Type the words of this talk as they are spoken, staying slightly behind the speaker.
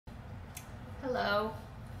Hello.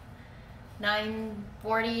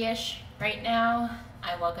 9:40-ish right now.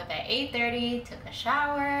 I woke up at 8:30, took a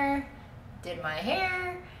shower, did my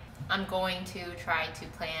hair. I'm going to try to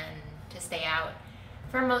plan to stay out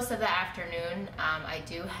for most of the afternoon. I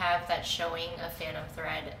do have that showing of Phantom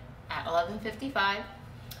Thread at 11:55.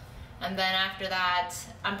 And then after that,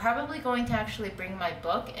 I'm probably going to actually bring my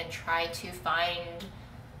book and try to find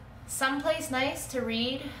someplace nice to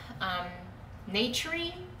read.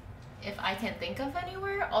 Naturey, if I can think of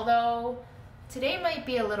anywhere. Although today might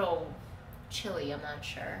be a little chilly, I'm not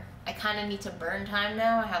sure. I kind of need to burn time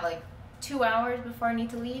now. I have like 2 hours before I need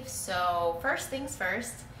to leave. So first things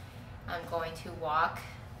first, I'm going to walk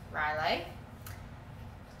Riley.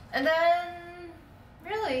 And then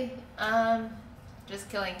really, just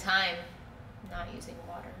killing time, not using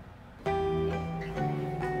water.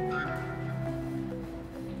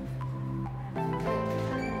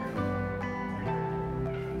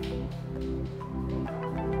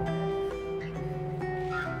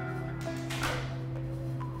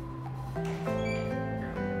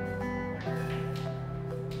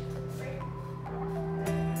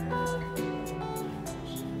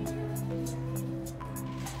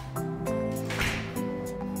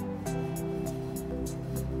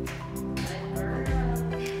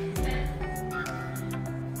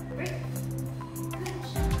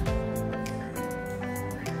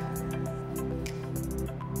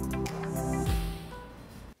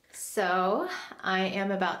 So I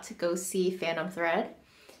am about to go see Phantom Thread.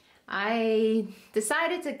 I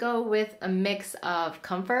decided to go with a mix of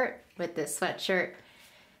comfort with this sweatshirt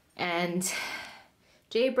and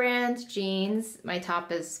J-brand jeans. My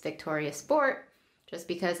top is Victoria Sport just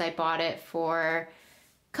because I bought it for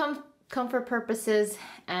comfort purposes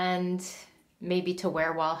and maybe to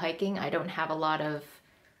wear while hiking. I don't have a lot of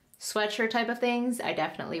sweatshirt type of things. I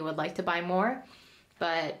definitely would like to buy more,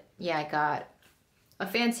 but yeah, I got a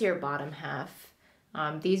fancier bottom half.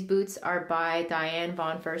 These boots are by Diane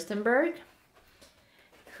von Furstenberg,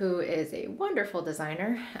 who is a wonderful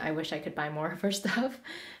designer. I wish I could buy more of her stuff,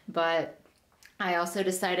 but I also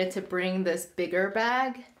decided to bring this bigger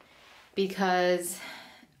bag because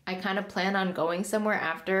I kind of plan on going somewhere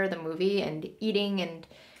after the movie and eating and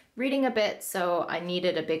reading a bit, so I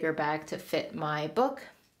needed a bigger bag to fit my book.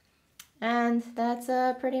 And that's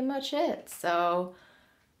pretty much it. So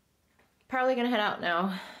probably gonna head out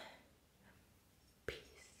now. Peace.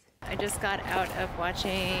 I just got out of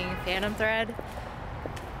watching Phantom Thread.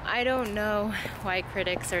 I don't know why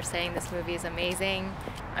critics are saying this movie is amazing.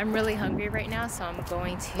 I'm really hungry right now, so I'm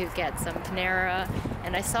going to get some Panera.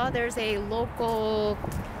 And I saw there's a local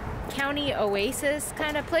county oasis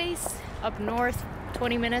kind of place up north,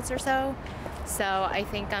 20 minutes or so. So I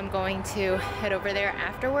think I'm going to head over there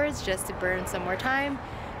afterwards just to burn some more time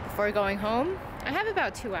before going home. I have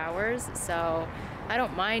about 2 hours, so I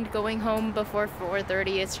don't mind going home before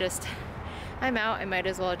 4:30. It's just, I'm out, I might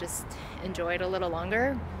as well just enjoy it a little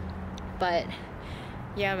longer. But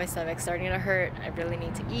yeah, my stomach's starting to hurt. I really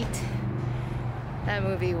need to eat. That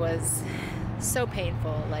movie was so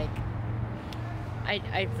painful. Like,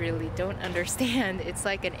 I really don't understand. It's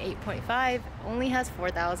like an 8.5, only has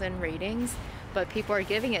 4,000 ratings, but people are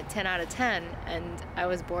giving it 10 out of 10, and I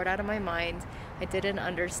was bored out of my mind. I didn't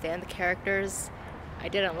understand the characters. I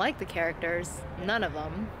didn't like the characters, none of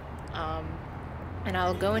them. And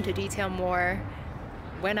I'll go into detail more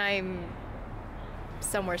when I'm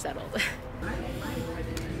somewhere settled.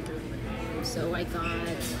 So I got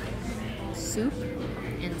soup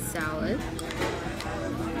and salad.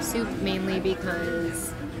 Soup mainly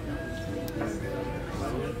because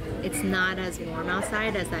it's not as warm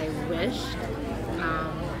outside as I wished.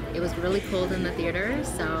 It was really cold in the theater,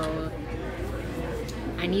 so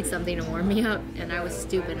I need something to warm me up, and I was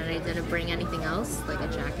stupid and I didn't bring anything else, like a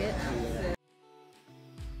jacket.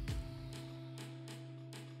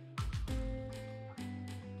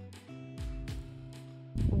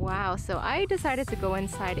 Wow, so I decided to go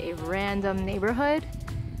inside a random neighborhood.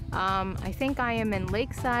 I think I am in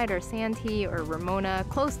Lakeside or Santee or Ramona,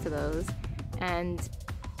 close to those, and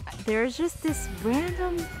there's just this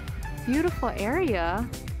random beautiful area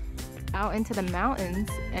out into the mountains,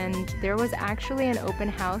 and there was actually an open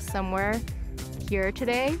house somewhere here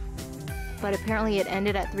today, but apparently it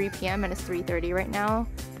ended at 3 p.m. and it's 3:30 right now.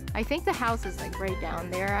 I think the house is like right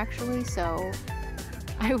down there actually, so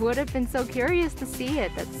I would have been so curious to see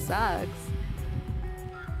it. That sucks.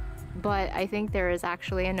 But I think there is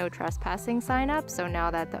actually a no trespassing sign up, so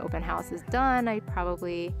now that the open house is done, I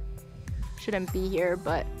probably shouldn't be here,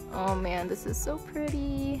 but oh man, this is so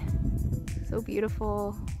pretty, so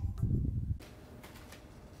beautiful.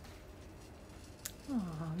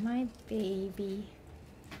 Oh, my baby.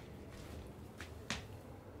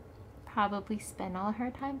 probably spend all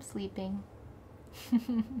her time sleeping.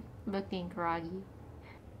 Looking groggy.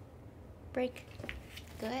 Break.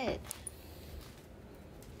 Good.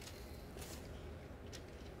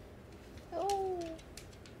 Oh,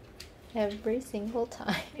 every single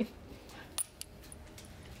time.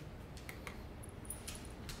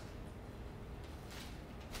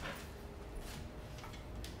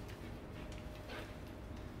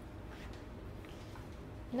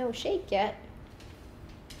 No shake yet.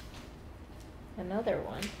 Another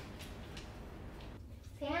one.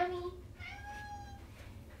 Sammy.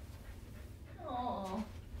 Oh,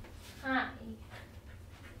 hi.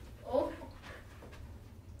 Oh.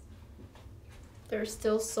 There's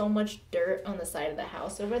still so much dirt on the side of the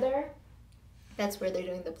house over there. That's where they're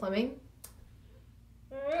doing the plumbing.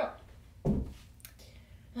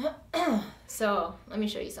 So, let me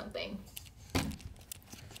show you something.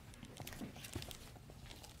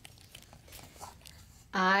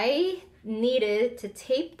 I needed to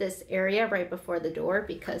tape this area right before the door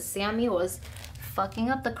because Sammy was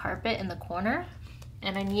fucking up the carpet in the corner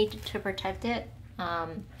and I needed to protect it.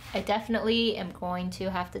 I definitely am going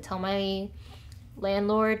to have to tell my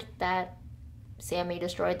landlord that Sammy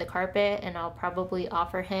destroyed the carpet, and I'll probably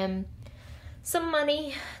offer him some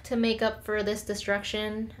money to make up for this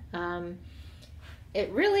destruction.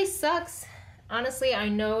 It really sucks. Honestly, I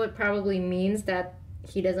know it probably means that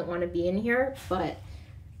he doesn't want to be in here, but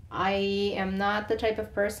I am not the type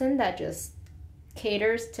of person that just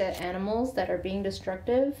caters to animals that are being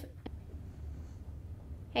destructive.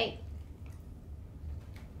 Hey.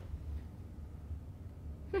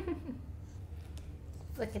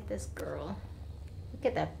 Look at this girl. Look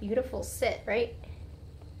at that beautiful sit, right?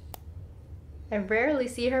 I rarely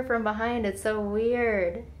see her from behind. It's so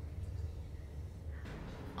weird.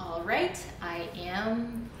 All right, I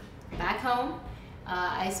am back home.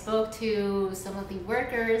 I spoke to some of the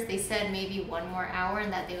workers. They said maybe 1 more hour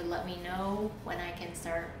and that they would let me know when I can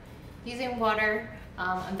start using water.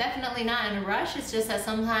 I'm definitely not in a rush. It's just that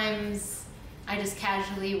sometimes I just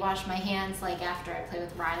casually wash my hands, like after I play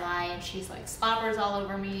with Riley and she's like slobbers all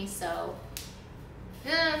over me. So,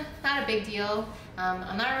 not a big deal.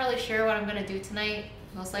 I'm not really sure what I'm gonna do tonight.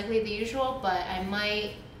 Most likely the usual, but I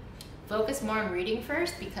might focus more on reading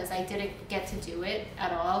first because I didn't get to do it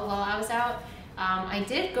at all while I was out. I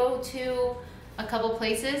did go to a couple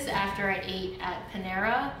places after I ate at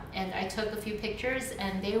Panera and I took a few pictures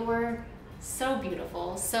and they were so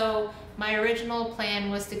beautiful. So my original plan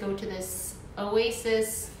was to go to this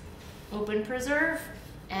Oasis open preserve,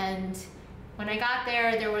 and when I got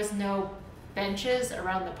there, there was no benches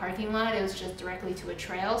around the parking lot. It was just directly to a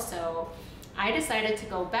trail. So I decided to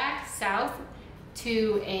go back south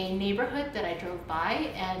to a neighborhood that I drove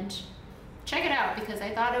by and check it out because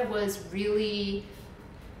I thought it was really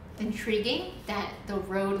intriguing that the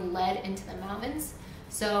road led into the mountains.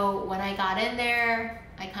 So when I got in there,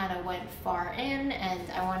 I kind of went far in and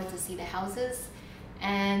I wanted to see the houses,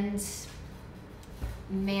 and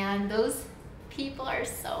man, those people are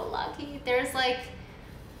so lucky. There's like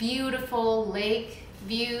beautiful lake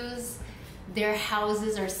views. Their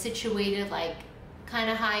houses are situated like kind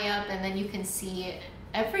of high up and then you can see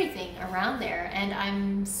everything around there, and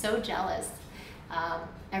I'm so jealous.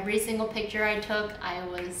 Every single picture I took, I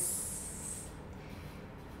was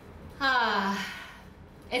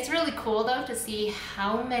it's really cool though to see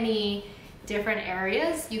how many different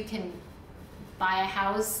areas you can buy a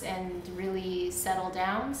house and really settle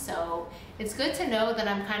down. So it's good to know that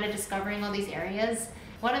I'm kind of discovering all these areas.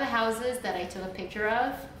 One of the houses that I took a picture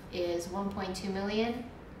of is 1.2 million,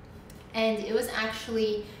 and it was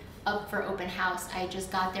actually up for open house. I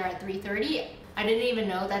just got there at 3:30. I didn't even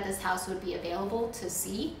know that this house would be available to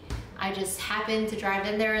see. I just happened to drive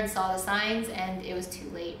in there and saw the signs and it was too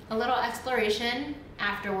late. A little exploration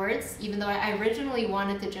afterwards, even though I originally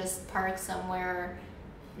wanted to just park somewhere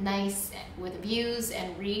nice with views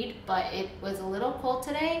and read, but it was a little cold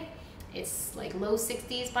today. It's like low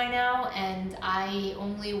 60s by now and I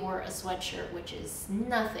only wore a sweatshirt, which is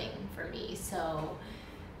nothing for me. So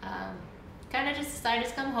kind of just decided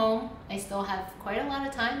to come home. I still have quite a lot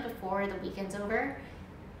of time before the weekend's over.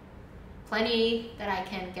 Plenty that I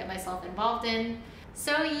can get myself involved in.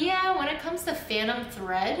 So yeah, when it comes to Phantom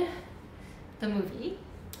Thread, the movie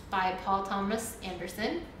by Paul Thomas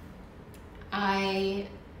Anderson, I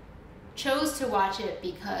chose to watch it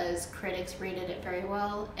because critics rated it very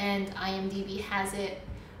well and IMDb has it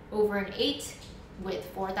over an 8 with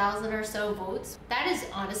 4,000 or so votes. That is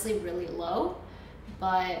honestly really low,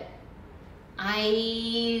 but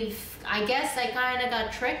I guess I kind of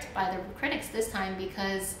got tricked by the critics this time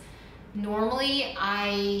because normally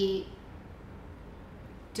I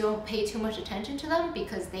don't pay too much attention to them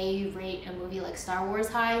because they rate a movie like Star Wars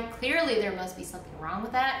high. Clearly there must be something wrong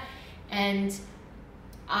with that. And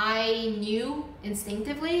I knew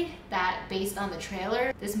instinctively that based on the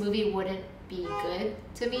trailer, this movie wouldn't be good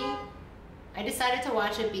to me. I decided to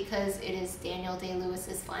watch it because it is Daniel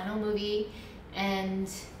Day-Lewis's final movie, and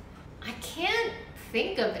I can't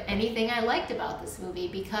think of anything I liked about this movie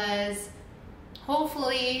because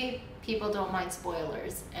hopefully people don't mind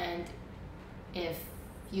spoilers, and if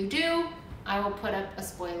you do, I will put up a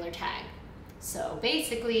spoiler tag. So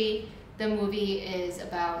basically, the movie is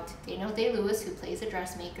about Daniel Day-Lewis, who plays a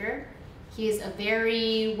dressmaker. He is a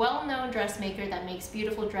very well-known dressmaker that makes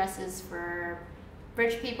beautiful dresses for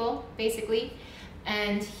rich people, basically.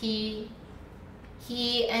 And he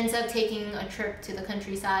ends up taking a trip to the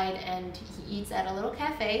countryside, and he eats at a little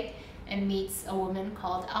cafe and meets a woman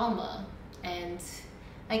called Alma. And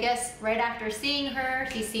I guess right after seeing her,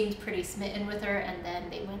 he seemed pretty smitten with her, and then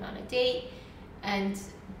they went on a date. And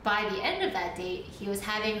by the end of that date, he was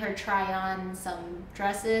having her try on some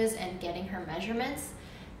dresses and getting her measurements.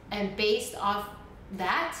 And based off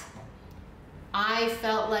that, I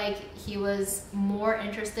felt like he was more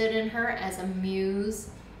interested in her as a muse,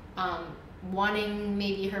 wanting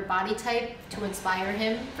maybe her body type to inspire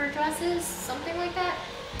him for dresses, something like that.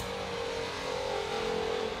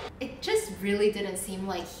 It just really didn't seem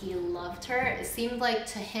like he loved her. It seemed like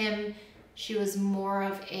to him, she was more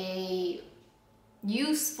of a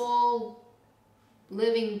useful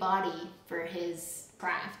living body for his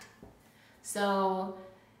craft. So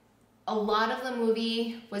a lot of the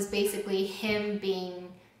movie was basically him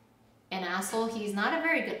being an asshole. He's not a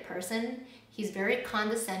very good person. He's very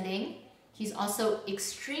condescending. He's also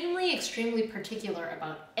extremely, extremely particular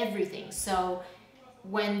about everything. So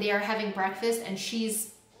when they are having breakfast and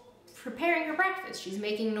she's preparing her breakfast, she's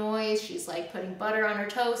making noise, she's like putting butter on her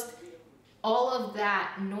toast, all of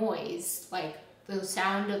that noise, like the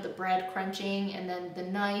sound of the bread crunching and then the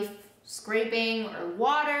knife scraping or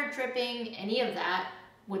water dripping, any of that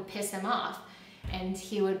would piss him off. And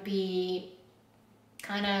he would be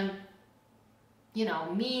kind of, you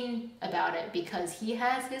know, mean about it because he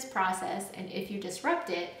has his process, and if you disrupt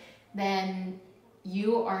it, then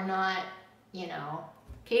you are not, you know,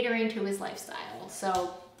 catering to his lifestyle.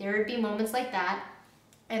 So there would be moments like that,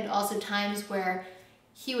 and also times where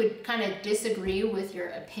he would kind of disagree with your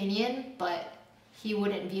opinion, but he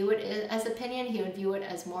wouldn't view it as opinion. He would view it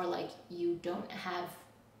as more like you don't have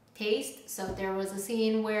taste. So there was a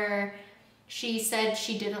scene where she said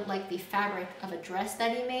she didn't like the fabric of a dress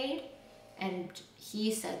that he made, and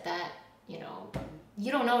he said that, you know,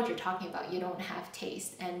 you don't know what you're talking about, you don't have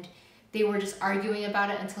taste. And they were just arguing about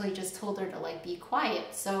it until he just told her to like be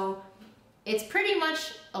quiet. So it's pretty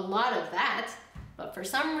much a lot of that, but for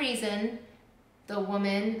some reason the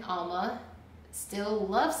woman Alma still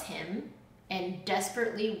loves him and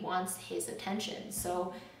desperately wants his attention.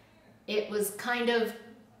 So it was kind of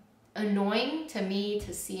annoying to me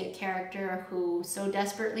to see a character who so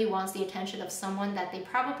desperately wants the attention of someone that they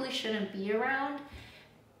probably shouldn't be around.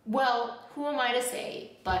 Well, who am I to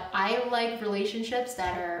say? But I like relationships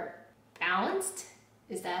that are balanced.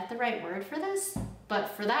 Is that the right word for this? But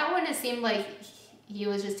for that one, it seemed like he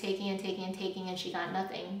was just taking and taking and taking, and she got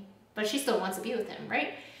nothing. But she still wants to be with him,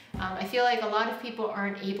 right? I feel like a lot of people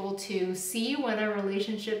aren't able to see when a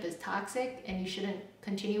relationship is toxic and you shouldn't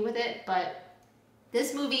continue with it, but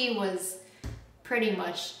this movie was pretty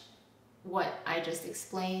much what I just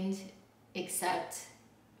explained, except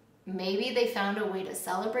maybe they found a way to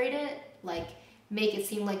celebrate it, like make it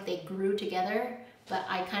seem like they grew together, but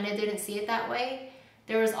I kind of didn't see it that way.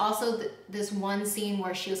 There was also this one scene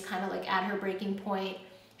where she was kind of like at her breaking point.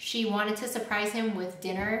 She wanted to surprise him with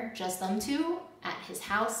dinner, just them two, at his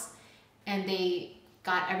house, and they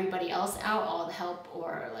got everybody else out, all the help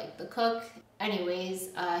or like the cook. Anyways,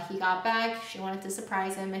 he got back, she wanted to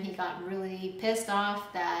surprise him, and he got really pissed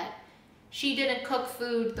off that she didn't cook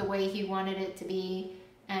food the way he wanted it to be.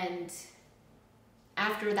 And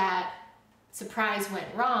after that surprise went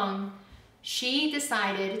wrong, she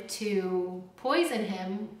decided to poison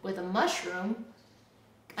him with a mushroom.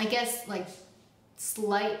 I guess like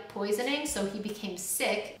slight poisoning, so he became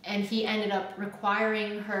sick, and he ended up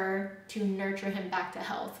requiring her to nurture him back to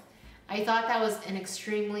health. I thought that was an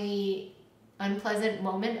extremely unpleasant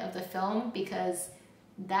moment of the film, because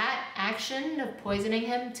that action of poisoning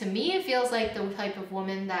him, to me, it feels like the type of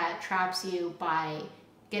woman that traps you by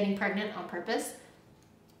getting pregnant on purpose.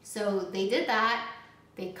 So they did that.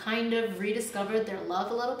 They kind of rediscovered their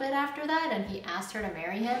love a little bit after that, and he asked her to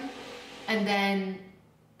marry him. And then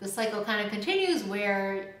the cycle kind of continues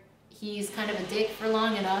where he's kind of a dick for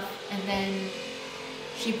long enough, and then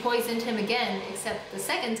she poisoned him again, except the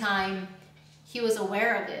second time he was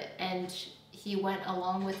aware of it and he went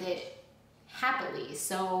along with it happily.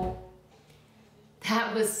 So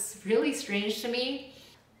that was really strange to me.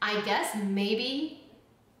 I guess maybe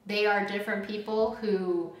they are different people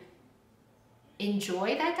who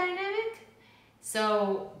enjoy that dynamic.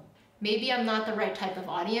 So maybe I'm not the right type of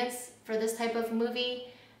audience for this type of movie,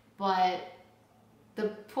 but the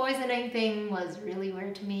poisoning thing was really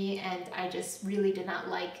weird to me, and I just really did not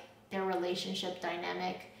like their relationship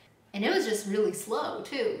dynamic. And it was just really slow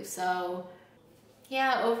too. So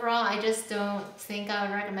yeah, overall, I just don't think I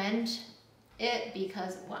would recommend it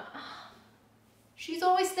because, wow, she's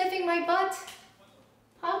always sniffing my butt.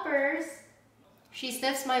 Poppers. She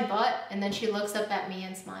sniffs my butt and then she looks up at me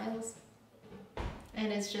and smiles.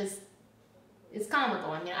 And it's just, it's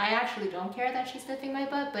comical. I mean, I actually don't care that she's sniffing my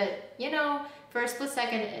butt, but you know, for a split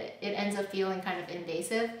second, it ends up feeling kind of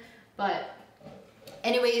invasive. But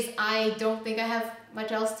anyways, I don't think I have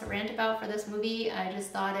much else to rant about for this movie. I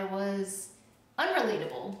just thought it was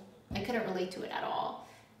unrelatable. I couldn't relate to it at all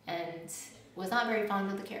and was not very fond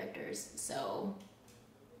of the characters. So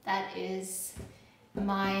that is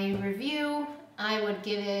my review. I would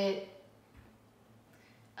give it,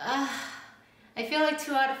 I feel like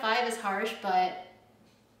 2 out of 5 is harsh, but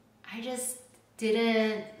I just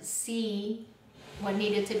didn't see what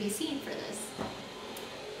needed to be seen for this.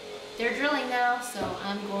 They're drilling now, so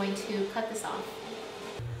I'm going to cut this off.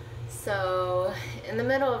 So in the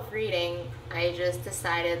middle of reading, I just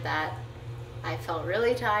decided that I felt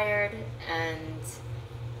really tired and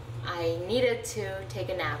I needed to take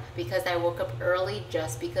a nap because I woke up early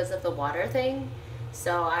just because of the water thing.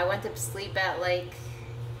 So I went to sleep at like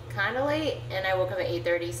kind of late and I woke up at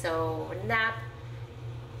 8:30, so nap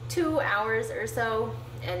 2 hours or so,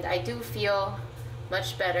 and I do feel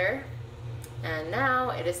much better. And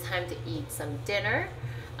now it is time to eat some dinner.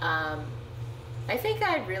 I think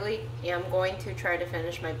I really am going to try to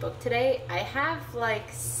finish my book today. I have like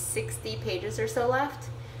 60 pages or so left,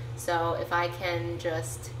 so if I can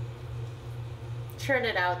just churn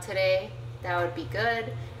it out today, that would be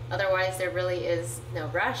good. Otherwise, there really is no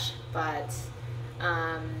rush. But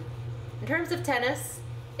in terms of tennis,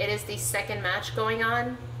 it is the second match going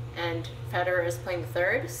on, and Federer is playing the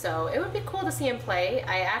third, so it would be cool to see him play.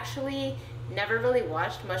 I actually never really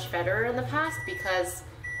watched much Federer in the past because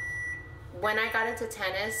when I got into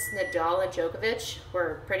tennis, Nadal and Djokovic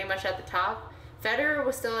were pretty much at the top. Federer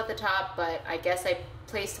was still at the top, but I guess I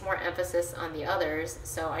placed more emphasis on the others,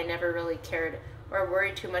 so I never really cared or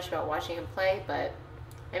worried too much about watching him play. But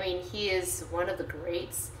I mean, he is one of the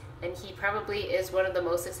greats, and he probably is one of the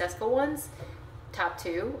most successful ones, top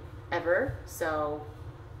 2 ever, so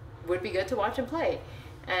would be good to watch him play.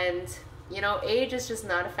 And you know, age is just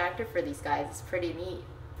not a factor for these guys. It's pretty neat.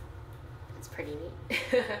 It's pretty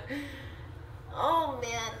neat. Oh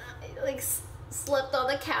man, I like slept on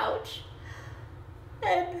the couch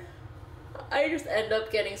and I just end up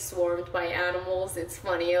getting swarmed by animals. It's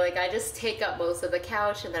funny, like I just take up most of the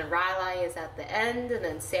couch and then Riley is at the end and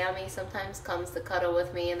then Sammy sometimes comes to cuddle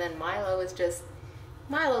with me, and then Milo is just,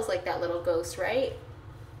 Milo's like that little ghost, right?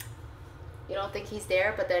 You don't think he's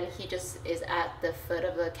there, but then he just is at the foot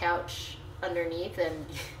of the couch underneath and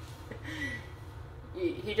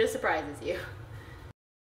he just surprises you.